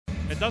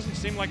doesn't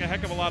seem like a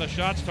heck of a lot of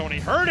shots, Tony.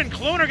 Hurd and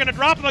Clune are going to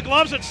drop the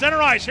gloves at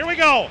center ice. Here we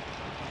go.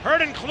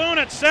 Hurd and Clune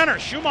at center.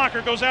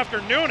 Schumacher goes after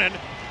Noonan,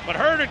 but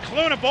Hurd and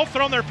Clune have both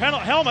thrown their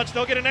helmets.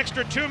 They'll get an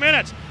extra 2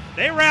 minutes.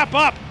 They wrap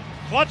up,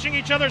 clutching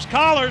each other's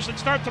collars and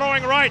start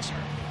throwing rights.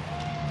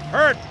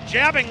 Hurd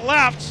jabbing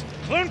lefts.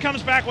 Clune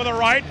comes back with a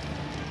right.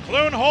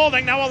 Clune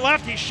holding, now a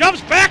left. He shoves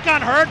back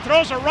on Hurd,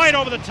 throws a right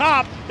over the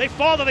top. They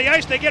fall to the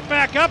ice, they get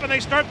back up, and they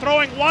start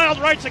throwing wild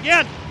rights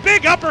again.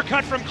 Big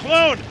uppercut from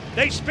Clune.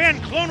 They spin.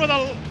 Clune with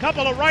a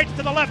couple of rights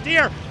to the left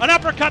ear. An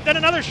uppercut, then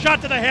another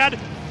shot to the head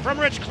from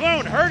Rich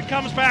Clune. Hurd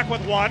comes back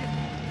with one.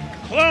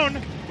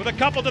 Clune with a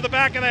couple to the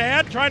back of the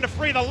head, trying to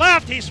free the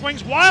left. He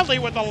swings wildly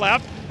with the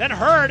left. Then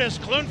Hurd, as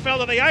Clune fell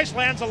to the ice,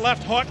 lands a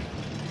left hook,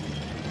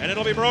 and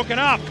it'll be broken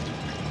up.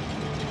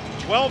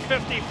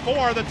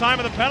 12:54, the time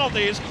of the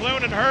penalties.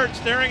 Clune and Hurd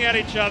staring at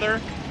each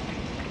other.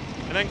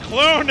 And then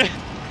Clune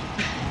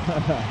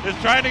is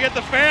trying to get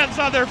the fans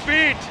on their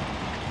feet.